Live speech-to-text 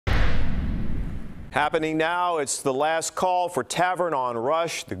Happening now, it's the last call for Tavern on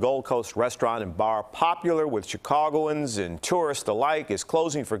Rush. The Gold Coast restaurant and bar, popular with Chicagoans and tourists alike, is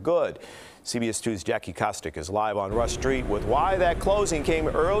closing for good. CBS 2's Jackie Kostick is live on Rush Street with why that closing came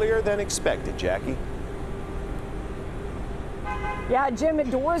earlier than expected. Jackie? Yeah, Jim,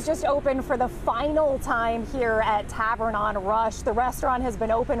 doors just opened for the final time here at Tavern on Rush. The restaurant has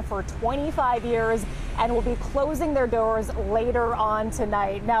been open for 25 years and will be closing their doors later on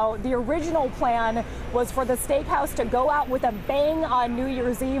tonight. Now, the original plan was for the steakhouse to go out with a bang on New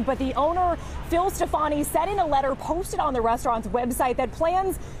Year's Eve, but the owner, Phil Stefani, said in a letter posted on the restaurant's website that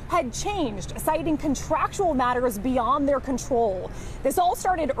plans had changed, citing contractual matters beyond their control. This all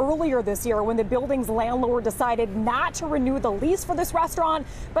started earlier this year when the building's landlord decided not to renew the lease for this restaurant,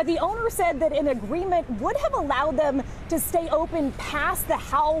 but the owner said that an agreement would have allowed them to stay open past the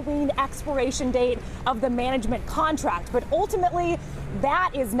Halloween expiration date of the management contract. But ultimately,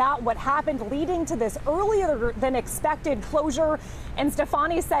 that is not what happened, leading to this earlier than expected closure. And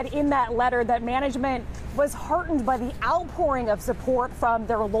Stefani said in that letter that management was heartened by the outpouring of support from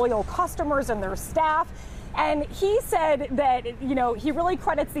their loyal customers and their staff. And he said that, he really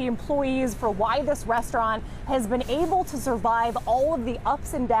credits the employees for why this restaurant has been able to survive all of the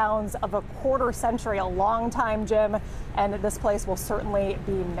ups and downs of a quarter century, a long time, Jim, and this place will certainly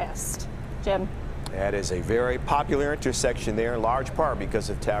be missed. Jim? That is a very popular intersection there, in large part because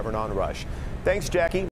of Tavern on Rush. Thanks, Jackie.